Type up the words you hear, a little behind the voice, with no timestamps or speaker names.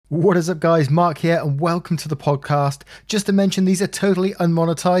What is up guys, Mark here and welcome to the podcast. Just to mention, these are totally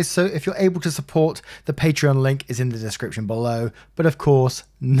unmonetized, so if you're able to support, the Patreon link is in the description below, but of course,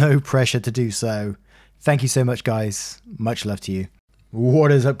 no pressure to do so. Thank you so much guys, much love to you.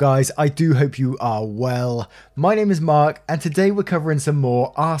 What is up guys, I do hope you are well. My name is Mark and today we're covering some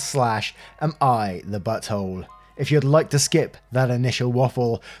more r/am I the butthole. If you'd like to skip that initial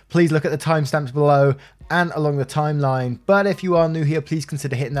waffle, please look at the timestamps below and along the timeline. But if you are new here, please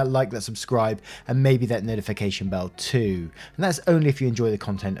consider hitting that like, that subscribe, and maybe that notification bell too. And that's only if you enjoy the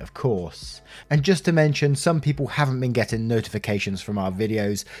content, of course. And just to mention, some people haven't been getting notifications from our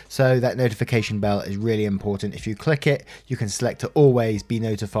videos, so that notification bell is really important. If you click it, you can select to always be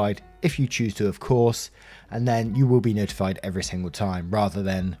notified if you choose to, of course, and then you will be notified every single time rather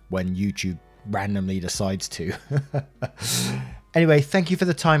than when YouTube randomly decides to. Anyway, thank you for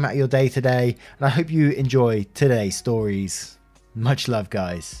the time out of your day today, and I hope you enjoy today's stories. Much love,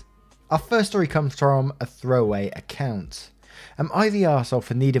 guys. Our first story comes from a throwaway account. Am I the arsehole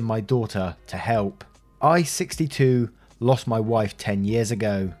for needing my daughter to help? I, 62, lost my wife 10 years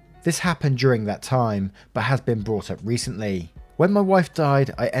ago. This happened during that time, but has been brought up recently. When my wife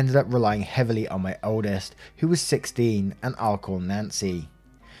died, I ended up relying heavily on my oldest, who was 16, and I'll call Nancy.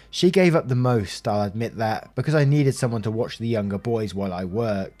 She gave up the most, I'll admit that, because I needed someone to watch the younger boys while I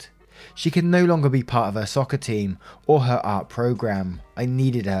worked. She could no longer be part of her soccer team or her art program. I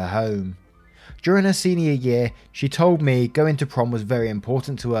needed her home. During her senior year, she told me going to prom was very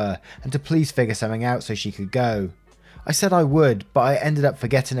important to her and to please figure something out so she could go. I said I would, but I ended up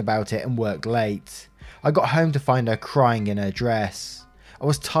forgetting about it and worked late. I got home to find her crying in her dress. I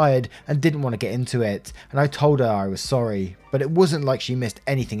was tired and didn't want to get into it, and I told her I was sorry, but it wasn't like she missed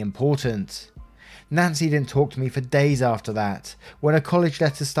anything important. Nancy didn't talk to me for days after that. When her college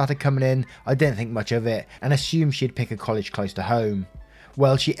letters started coming in, I didn't think much of it and assumed she'd pick a college close to home.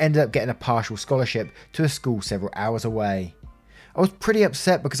 Well, she ended up getting a partial scholarship to a school several hours away. I was pretty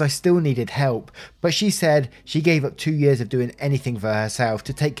upset because I still needed help, but she said she gave up 2 years of doing anything for herself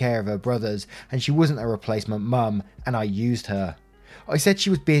to take care of her brothers, and she wasn't a replacement mum, and I used her. I said she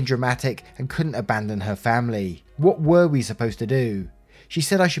was being dramatic and couldn't abandon her family. What were we supposed to do? She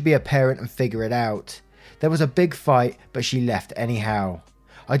said I should be a parent and figure it out. There was a big fight, but she left anyhow.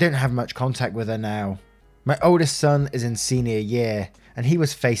 I don't have much contact with her now. My oldest son is in senior year, and he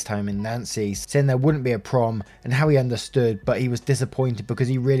was FaceTiming Nancy, saying there wouldn't be a prom and how he understood, but he was disappointed because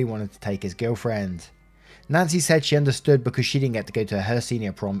he really wanted to take his girlfriend. Nancy said she understood because she didn't get to go to her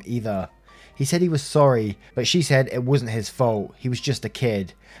senior prom either. He said he was sorry, but she said it wasn't his fault, he was just a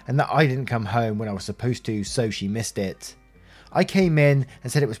kid, and that I didn't come home when I was supposed to, so she missed it. I came in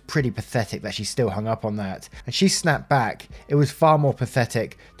and said it was pretty pathetic that she still hung up on that, and she snapped back. It was far more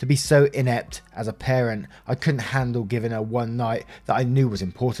pathetic to be so inept as a parent. I couldn't handle giving her one night that I knew was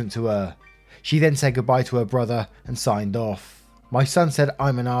important to her. She then said goodbye to her brother and signed off. My son said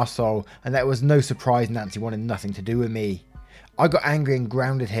I'm an arsehole, and that it was no surprise Nancy wanted nothing to do with me. I got angry and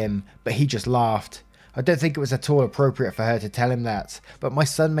grounded him, but he just laughed. I don't think it was at all appropriate for her to tell him that, but my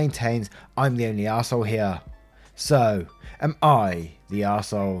son maintains I'm the only arsehole here. So, am I the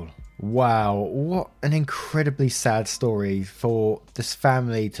arsehole? Wow, what an incredibly sad story for this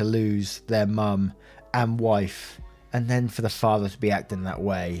family to lose their mum and wife, and then for the father to be acting that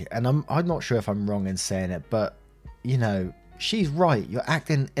way. And I'm not sure if I'm wrong in saying it, but you know, she's right. You're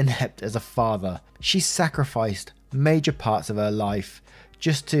acting inept as a father. She sacrificed major parts of her life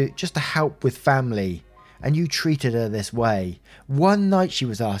just to help with family, and you treated her this way. One night she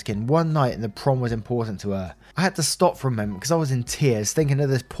was asking, one night, and the prom was important to her. I had to stop for a moment because I was in tears thinking of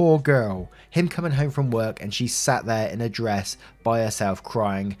this poor girl, him coming home from work and she sat there in a dress by herself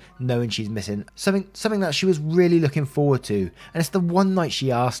crying, knowing she's missing something that she was really looking forward to, and it's the one night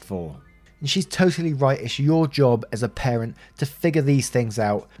she asked for. And she's totally right. It's your job as a parent to figure these things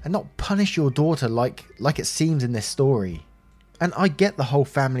out and not punish your daughter like it seems in this story. And I get the whole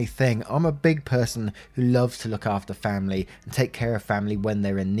family thing. I'm a big person who loves to look after family and take care of family when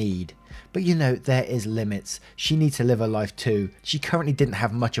they're in need. But you know, there is limits. She needs to live her life too. She currently didn't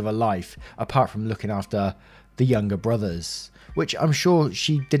have much of a life apart from looking after the younger brothers, which I'm sure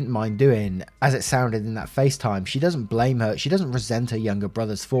she didn't mind doing, as it sounded in that FaceTime. She doesn't blame her, she doesn't resent her younger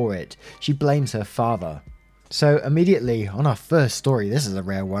brothers for it, she blames her father. So immediately on our first story, this is a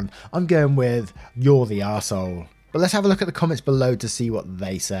rare one, I'm going with you're the arsehole. But let's have a look at the comments below to see what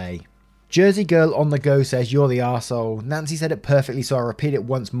they say. Jersey Girl on the Go says you're the arsehole. Nancy said it perfectly, so I'll repeat it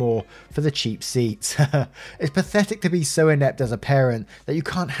once more for the cheap seats. It's pathetic to be so inept as a parent that you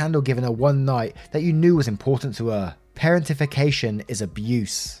can't handle giving her one night that you knew was important to her. Parentification is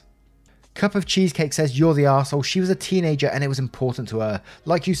abuse. Cup of Cheesecake says, you're the arsehole. She was a teenager and it was important to her.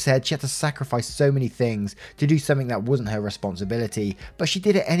 Like you said, she had to sacrifice so many things to do something that wasn't her responsibility, but she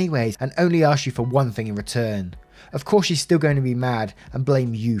did it anyways and only asked you for one thing in return. Of course she's still going to be mad and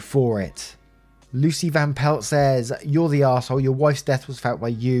blame you for it. Lucy Van Pelt says, you're the arsehole. Your wife's death was felt by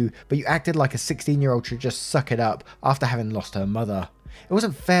you, but you acted like a 16-year-old should just suck it up after having lost her mother. It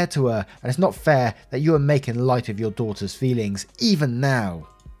wasn't fair to her, and it's not fair that you are making light of your daughter's feelings, even now.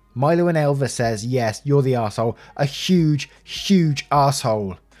 Milo and Elva says, yes, you're the arsehole. A huge, huge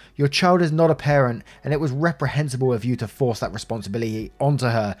arsehole. Your child is not a parent, and it was reprehensible of you to force that responsibility onto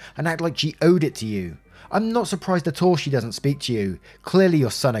her and act like she owed it to you. I'm not surprised at all she doesn't speak to you. Clearly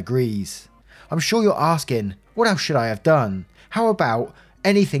your son agrees. I'm sure you're asking, what else should I have done? How about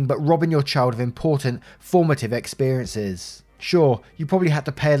anything but robbing your child of important, formative experiences? Sure, you probably had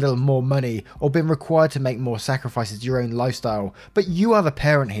to pay a little more money or been required to make more sacrifices to your own lifestyle, but you are the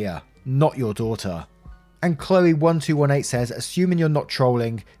parent here, not your daughter. And Chloe1218 says, assuming you're not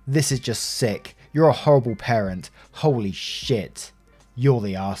trolling, this is just sick. You're a horrible parent. Holy shit. You're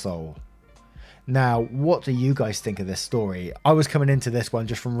the arsehole. Now, what do you guys think of this story? I was coming into this one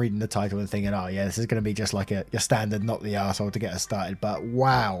just from reading the title and thinking, oh yeah, this is going to be just like your standard not the arsehole to get us started, but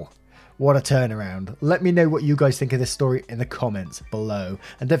wow. What a turnaround. Let me know what you guys think of this story in the comments below.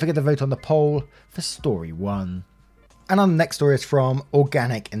 And don't forget to vote on the poll for story 1. And our next story is from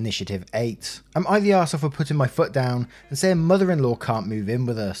Organic Initiative 8. Am I the arsehole for putting my foot down and saying mother-in-law can't move in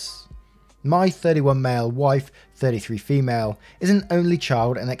with us? My 31 male wife, 33 female, is an only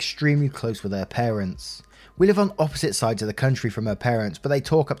child and extremely close with her parents. We live on opposite sides of the country from her parents, but they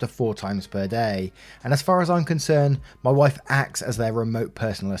talk up to 4 times per day. And as far as I'm concerned, my wife acts as their remote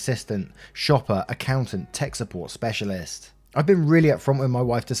personal assistant, shopper, accountant, tech support specialist. I've been really upfront with my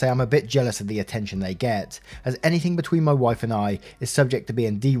wife to say I'm a bit jealous of the attention they get, as anything between my wife and I is subject to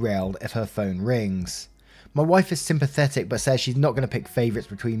being derailed if her phone rings. My wife is sympathetic but says she's not going to pick favourites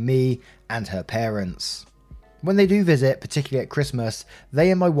between me and her parents. When they do visit, particularly at Christmas,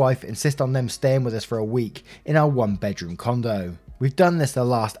 they and my wife insist on them staying with us for a week in our 1-bedroom condo. We've done this the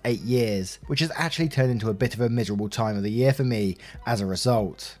last 8 years, which has actually turned into a bit of a miserable time of the year for me as a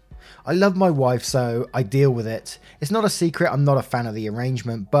result. I love my wife, so I deal with it. It's not a secret I'm not a fan of the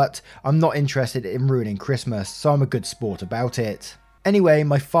arrangement, but I'm not interested in ruining Christmas, so I'm a good sport about it. Anyway,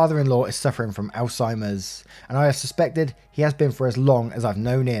 my father-in-law is suffering from Alzheimer's, and I have suspected he has been for as long as I've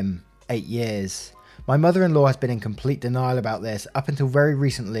known him, 8 years. My mother-in-law has been in complete denial about this up until very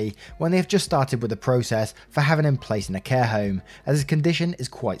recently, when they have just started with the process for having him placed in a care home, as his condition is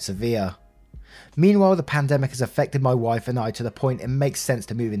quite severe. Meanwhile, the pandemic has affected my wife and I to the point it makes sense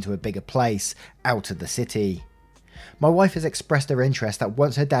to move into a bigger place, out of the city. My wife has expressed her interest that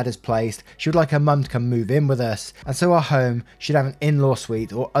once her dad is placed, she would like her mum to come move in with us, and so our home should have an in-law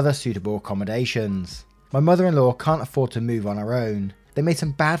suite or other suitable accommodations. My mother-in-law can't afford to move on her own. They made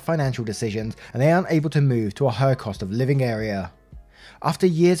some bad financial decisions and they aren't able to move to a higher cost of living area. After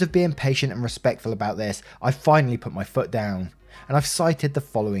years of being patient and respectful about this, I finally put my foot down, and I've cited the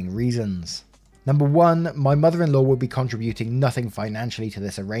following reasons. Number 1, my mother-in-law will be contributing nothing financially to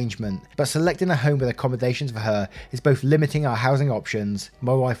this arrangement, but selecting a home with accommodations for her is both limiting our housing options.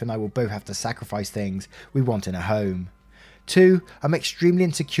 My wife and I will both have to sacrifice things we want in a home. 2, I'm extremely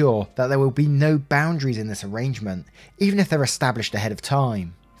insecure that there will be no boundaries in this arrangement, even if they're established ahead of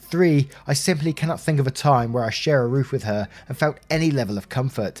time. 3, I simply cannot think of a time where I share a roof with her and felt any level of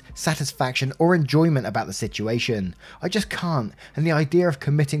comfort, satisfaction or enjoyment about the situation. I just can't, and the idea of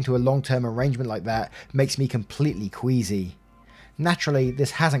committing to a long-term arrangement like that makes me completely queasy. Naturally,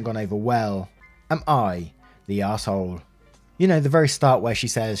 this hasn't gone over well. Am I the arsehole? You know, the very start where she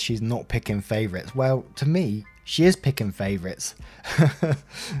says she's not picking favourites. Well, to me, she is picking favourites.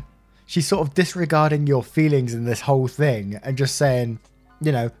 She's sort of disregarding your feelings in this whole thing and just saying,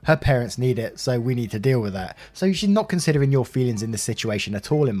 you know, her parents need it, so we need to deal with that. So she's not considering your feelings in this situation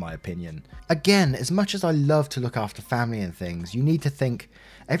at all, in my opinion. Again, as much as I love to look after family and things, you need to think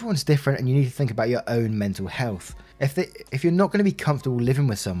everyone's different and you need to think about your own mental health. If you're not going to be comfortable living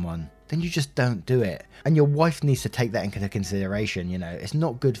with someone, then you just don't do it. And your wife needs to take that into consideration, you know. It's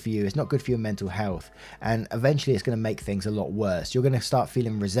not good for you, it's not good for your mental health, and eventually it's going to make things a lot worse. You're going to start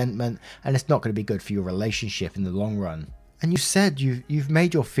feeling resentment, and it's not going to be good for your relationship in the long run. And you said you've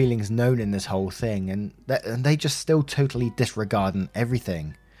made your feelings known in this whole thing, and they just still totally disregarding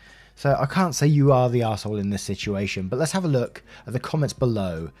everything. So I can't say you are the arsehole in this situation, but let's have a look at the comments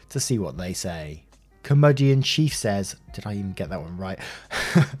below to see what they say. Commodian Chief says, did I even get that one right?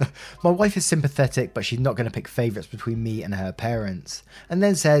 My wife is sympathetic, but she's not going to pick favourites between me and her parents. And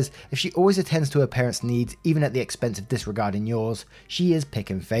then says, if she always attends to her parents' needs, even at the expense of disregarding yours, she is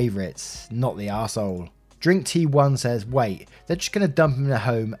picking favourites, not the arsehole. Drink T1 says, wait, they're just going to dump him in a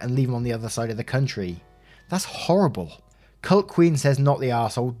home and leave him on the other side of the country. That's horrible. Cult Queen says, not the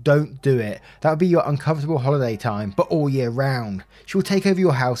arsehole, don't do it. That would be your uncomfortable holiday time, but all year round. She will take over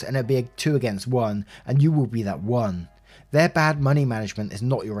your house and it'll be a 2 against 1, and you will be that one. Their bad money management is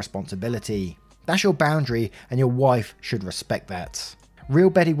not your responsibility. That's your boundary, and your wife should respect that.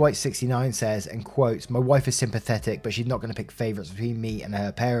 Real Betty White 69 says, and quotes, my wife is sympathetic, but she's not going to pick favourites between me and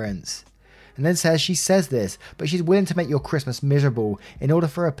her parents. And then says she says this, but she's willing to make your Christmas miserable in order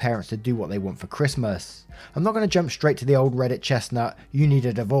for her parents to do what they want for Christmas. I'm not going to jump straight to the old Reddit chestnut, you need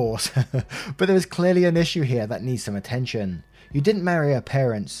a divorce, but there is clearly an issue here that needs some attention. You didn't marry her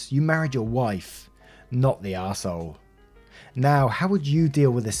parents, you married your wife, not the arsehole. Now, how would you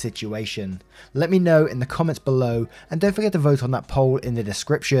deal with this situation? Let me know in the comments below, and don't forget to vote on that poll in the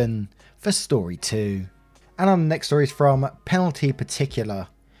description for story 2. And our next story is from Penalty Particular.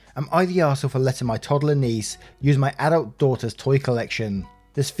 Am I the arsehole for letting my toddler niece use my adult daughter's toy collection?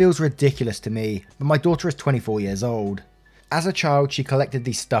 This feels ridiculous to me, but my daughter is 24 years old. As a child, she collected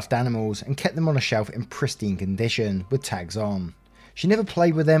these stuffed animals and kept them on a shelf in pristine condition, with tags on. She never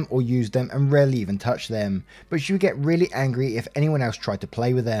played with them or used them and rarely even touched them, but she would get really angry if anyone else tried to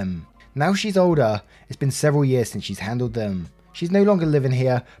play with them. Now she's older, it's been several years since she's handled them. She's no longer living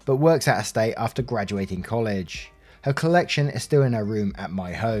here, but works out of state after graduating college. Her collection is still in her room at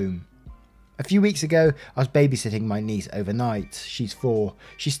my home. A few weeks ago, I was babysitting my niece overnight. She's 4.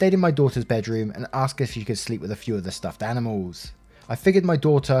 She stayed in my daughter's bedroom and asked if she could sleep with a few of the stuffed animals. I figured my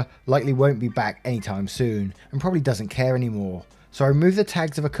daughter likely won't be back anytime soon and probably doesn't care anymore. So I removed the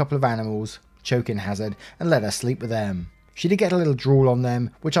tags of a couple of animals, choking hazard, and let her sleep with them. She did get a little drool on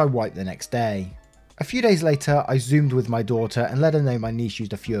them, which I wiped the next day. A few days later, I zoomed with my daughter and let her know my niece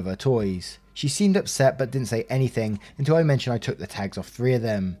used a few of her toys. She seemed upset but didn't say anything until I mentioned I took the tags off 3 of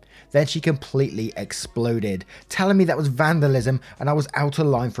them. Then she completely exploded, telling me that was vandalism and I was out of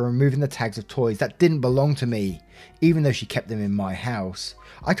line for removing the tags of toys that didn't belong to me, even though she kept them in my house.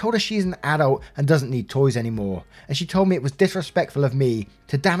 I told her she's an adult and doesn't need toys anymore, and she told me it was disrespectful of me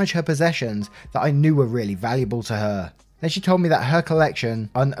to damage her possessions that I knew were really valuable to her. Then she told me that her collection,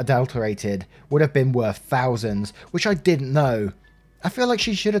 unadulterated, would have been worth thousands, which I didn't know. I feel like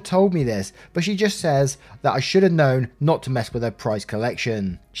she should have told me this, but she just says that I should have known not to mess with her prized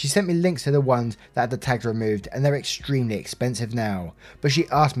collection. She sent me links to the ones that had the tags removed and they're extremely expensive now, but she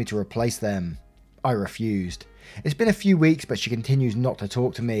asked me to replace them. I refused. It's been a few weeks, but she continues not to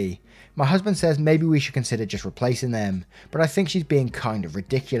talk to me. My husband says maybe we should consider just replacing them, but I think she's being kind of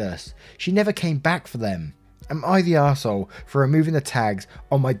ridiculous. She never came back for them. Am I the arsehole for removing the tags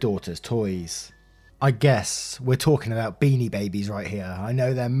on my daughter's toys? I guess we're talking about Beanie Babies right here. I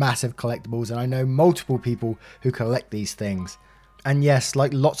know they're massive collectibles and I know multiple people who collect these things. And yes,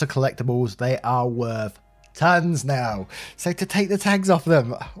 like lots of collectibles, they are worth tons now. So to take the tags off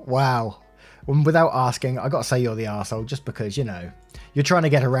them, wow. Without asking, I gotta say you're the arsehole just because, you know, you're trying to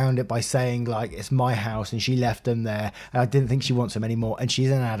get around it by saying like it's my house and she left them there and I didn't think she wants them anymore and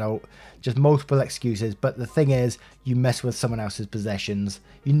she's an adult. Just multiple excuses, but the thing is, you mess with someone else's possessions.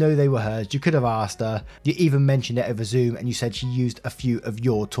 You know they were hers, you could have asked her. You even mentioned it over Zoom and you said she used a few of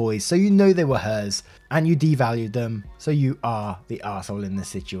your toys, so you know they were hers and you devalued them, so you are the arsehole in this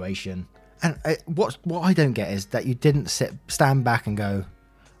situation. And what I don't get is that you didn't stand back and go,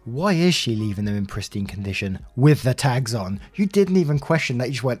 why is she leaving them in pristine condition with the tags on? You didn't even question that.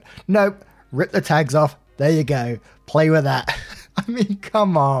 You just went, nope, rip the tags off. There you go. Play with that. I mean,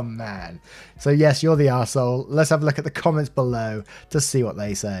 come on, man. So yes, you're the arsehole. Let's have a look at the comments below to see what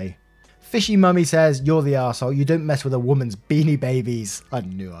they say. Fishy Mummy says, you're the arsehole. You don't mess with a woman's Beanie Babies. I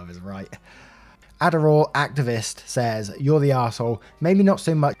knew I was right. Adderall Activist says, you're the arsehole. Maybe not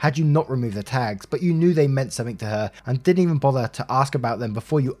so much had you not removed the tags, but you knew they meant something to her and didn't even bother to ask about them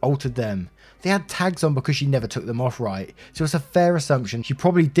before you altered them. They had tags on because she never took them off right, so it's a fair assumption she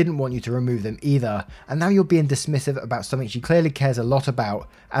probably didn't want you to remove them either, and now you're being dismissive about something she clearly cares a lot about.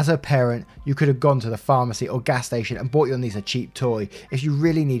 As her parent, you could have gone to the pharmacy or gas station and bought your niece a cheap toy if you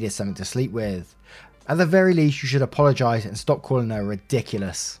really needed something to sleep with. At the very least, you should apologise and stop calling her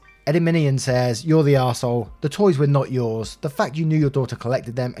ridiculous. Ediminian says, you're the arsehole. The toys were not yours. The fact you knew your daughter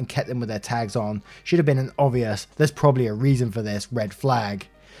collected them and kept them with their tags on should have been an obvious, there's probably a reason for this, red flag.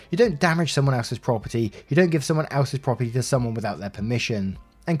 You don't damage someone else's property. You don't give someone else's property to someone without their permission.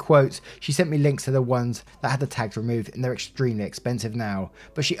 And quotes, she sent me links to the ones that had the tags removed and they're extremely expensive now,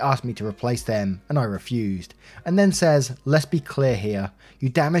 but she asked me to replace them and I refused. And then says, let's be clear here, you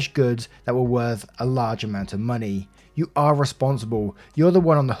damaged goods that were worth a large amount of money. You are responsible, you're the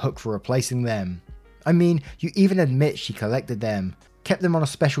one on the hook for replacing them. I mean, you even admit she collected them, kept them on a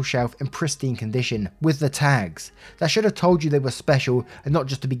special shelf in pristine condition with the tags. That should have told you they were special and not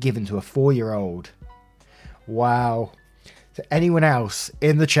just to be given to a 4-year-old. Wow. To anyone else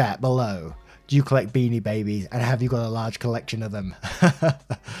in the chat below, do you collect Beanie Babies and have you got a large collection of them?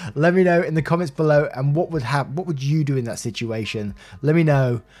 Let me know in the comments below, and what would you do in that situation? Let me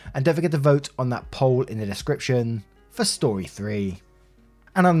know, and don't forget to vote on that poll in the description for story 3.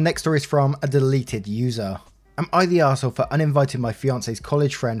 And our next story is from a deleted user. Am I the arsehole for uninviting my fiance's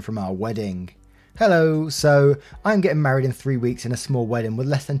college friend from our wedding? Hello, so I'm getting married in 3 weeks in a small wedding with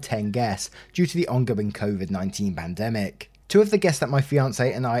less than 10 guests due to the ongoing COVID-19 pandemic. 2 of the guests that my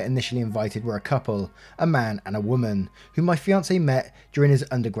fiance and I initially invited were a couple, a man and a woman, whom my fiance met during his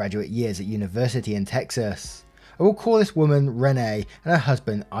undergraduate years at university in Texas. I will call this woman Renee and her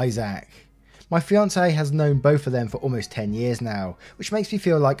husband Isaac. My fiance has known both of them for almost 10 years now, which makes me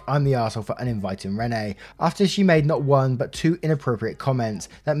feel like I'm the arsehole for uninviting Renee after she made not 1 but 2 inappropriate comments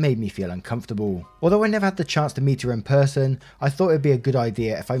that made me feel uncomfortable. Although I never had the chance to meet her in person, I thought it would be a good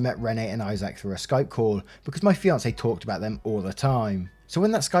idea if I met Renee and Isaac through a Skype call because my fiance talked about them all the time. So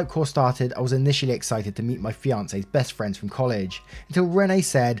when that Skype call started, I was initially excited to meet my fiance's best friends from college, until Renee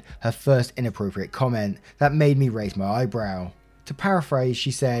said her first inappropriate comment that made me raise my eyebrow. To paraphrase,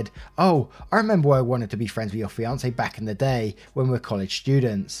 she said, "Oh, I remember why I wanted to be friends with your fiance back in the day when we were college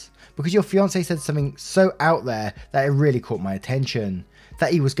students. Because your fiance said something so out there that it really caught my attention.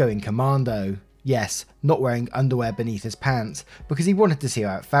 That he was going commando. Yes, not wearing underwear beneath his pants because he wanted to see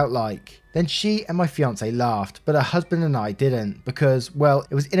how it felt like." Then she and my fiance laughed, but her husband and I didn't because, well,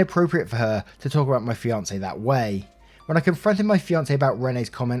 it was inappropriate for her to talk about my fiance that way. When I confronted my fiance about Renee's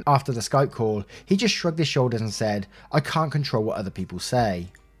comment after the Skype call, he just shrugged his shoulders and said, "I can't control what other people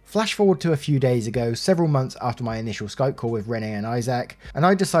say." Flash forward to a few days ago, several months after my initial Skype call with Renee and Isaac, and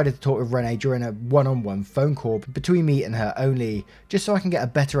I decided to talk with Renee during a one-on-one phone call between me and her only, just so I can get a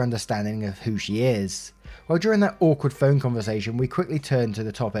better understanding of who she is. Well, during that awkward phone conversation, we quickly turned to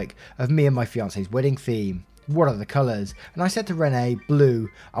the topic of me and my fiance's wedding theme. What are the colours? And I said to Renee, blue,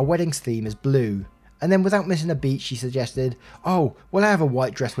 our wedding's theme is blue. And then without missing a beat, she suggested, "Oh, well, I have a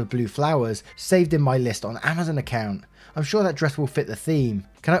white dress with blue flowers saved in my list on Amazon account. I'm sure that dress will fit the theme.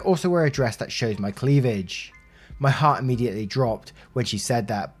 Can I also wear a dress that shows my cleavage?" My heart immediately dropped when she said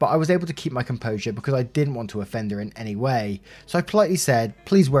that, but I was able to keep my composure because I didn't want to offend her in any way. So I politely said,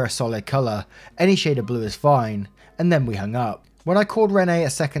 "Please wear a solid colour. Any shade of blue is fine." And then we hung up. When I called Renee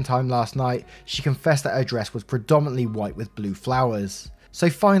a second time last night, she confessed that her dress was predominantly white with blue flowers. So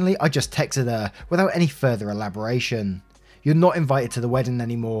finally, I just texted her without any further elaboration. "You're not invited to the wedding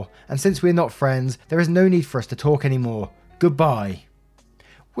anymore, and since we're not friends, there is no need for us to talk anymore. Goodbye."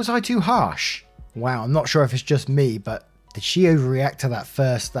 Was I too harsh? Wow, I'm not sure if it's just me, but did she overreact to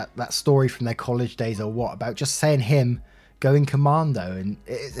that story from their college days or what, about just saying him going commando? And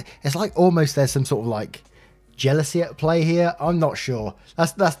it's like almost there's some sort of like jealousy at play here. I'm not sure.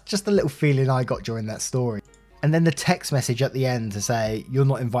 That's just a little feeling I got during that story. And then the text message at the end to say, "You're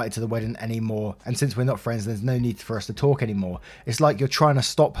not invited to the wedding anymore, and since we're not friends, there's no need for us to talk anymore." It's like you're trying to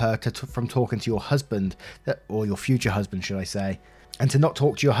stop her from talking to your husband, or your future husband, should I say, and to not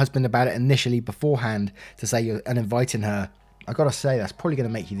talk to your husband about it initially beforehand to say you're uninviting her. I gotta say, that's probably going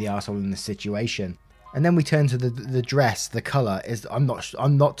to make you the arsehole in this situation. And then we turn to the dress. The colour is, I'm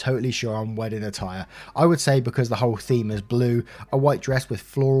not totally sure on wedding attire. I would say because the whole theme is blue, a white dress with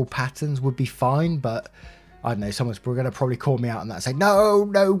floral patterns would be fine, but I don't know, someone's going to probably call me out on that and say, no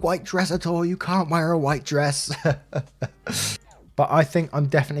white dress at all, you can't wear a white dress. But I think I'm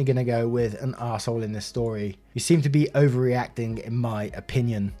definitely going to go with an arsehole in this story. You seem to be overreacting in my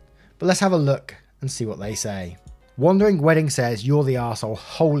opinion. But let's have a look and see what they say. Wandering Wedding says, "You're the arsehole,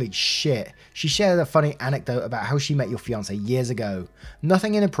 holy shit." She shared a funny anecdote about how she met your fiance years ago.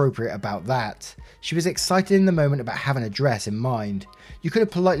 Nothing inappropriate about that. She was excited in the moment about having a dress in mind. You could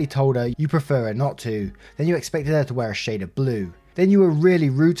have politely told her you prefer her not to. Then you expected her to wear a shade of blue. Then you were really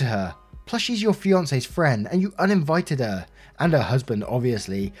rude to her. Plus she's your fiance's friend and you uninvited her, and her husband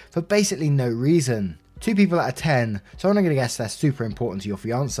obviously, for basically no reason. 2 people out of 10, so I'm going to guess they're super important to your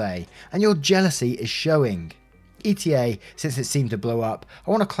fiance, and your jealousy is showing. ETA, since it seemed to blow up, I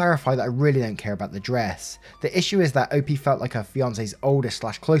want to clarify that I really don't care about the dress. The issue is that OP felt like her fiance's oldest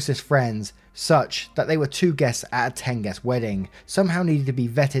 / closest friends, such that they were 2 guests at a 10 guest wedding, somehow needed to be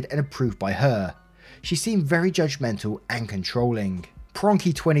vetted and approved by her. She seemed very judgmental and controlling.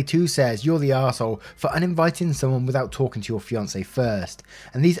 Pronky22 says you're the arsehole for uninviting someone without talking to your fiance first,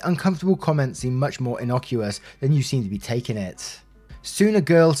 and these uncomfortable comments seem much more innocuous than you seem to be taking it. Sooner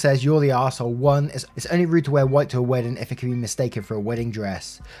Girl says you're the arsehole. 1. It's only rude to wear white to a wedding if it can be mistaken for a wedding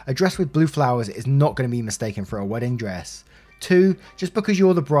dress. A dress with blue flowers is not going to be mistaken for a wedding dress. 2. Just because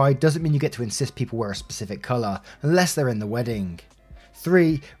you're the bride doesn't mean you get to insist people wear a specific colour, unless they're in the wedding.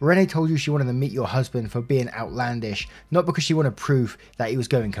 3. Renee told you she wanted to meet your husband for being outlandish, not because she wanted proof that he was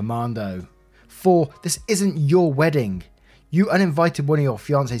going commando. 4. This isn't your wedding. You uninvited one of your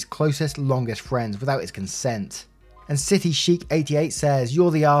fiance's closest, longest friends without his consent. And City Chic 88 says you're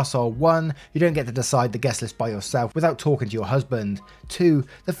the arsehole. 1. You don't get to decide the guest list by yourself without talking to your husband. 2.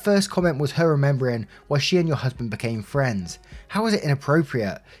 The first comment was her remembering why she and your husband became friends. How is it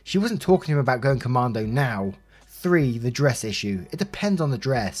inappropriate? She wasn't talking to him about going commando now. 3. The dress issue. It depends on the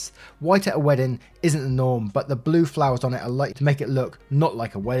dress. White at a wedding isn't the norm, but the blue flowers on it are likely to make it look not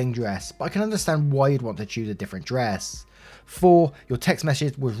like a wedding dress, but I can understand why you'd want to choose a different dress. 4. Your text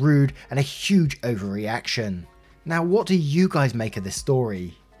message was rude and a huge overreaction. Now, what do you guys make of this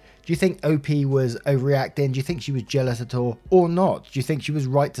story? Do you think OP was overreacting? Do you think she was jealous at all? Or not? Do you think she was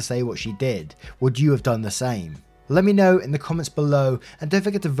right to say what she did? Would you have done the same? Let me know in the comments below, and don't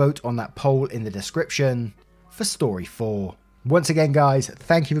forget to vote on that poll in the description for story 4. Once again guys,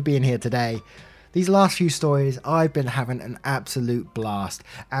 thank you for being here today. These last few stories, I've been having an absolute blast,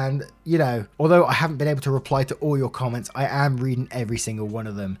 and you know, although I haven't been able to reply to all your comments, I am reading every single one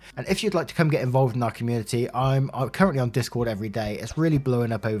of them. And if you'd like to come get involved in our community, I'm currently on Discord every day. It's really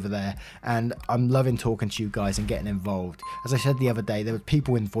blowing up over there, and I'm loving talking to you guys and getting involved. As I said the other day, there were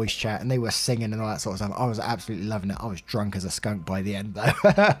people in voice chat and they were singing and all that sort of stuff. I was absolutely loving it. I was drunk as a skunk by the end though.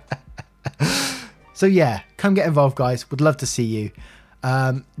 So yeah, come get involved guys, would love to see you.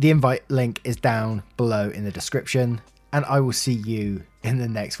 The invite link is down below in the description, and I will see you in the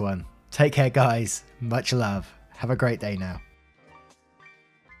next one. Take care guys, much love, have a great day now.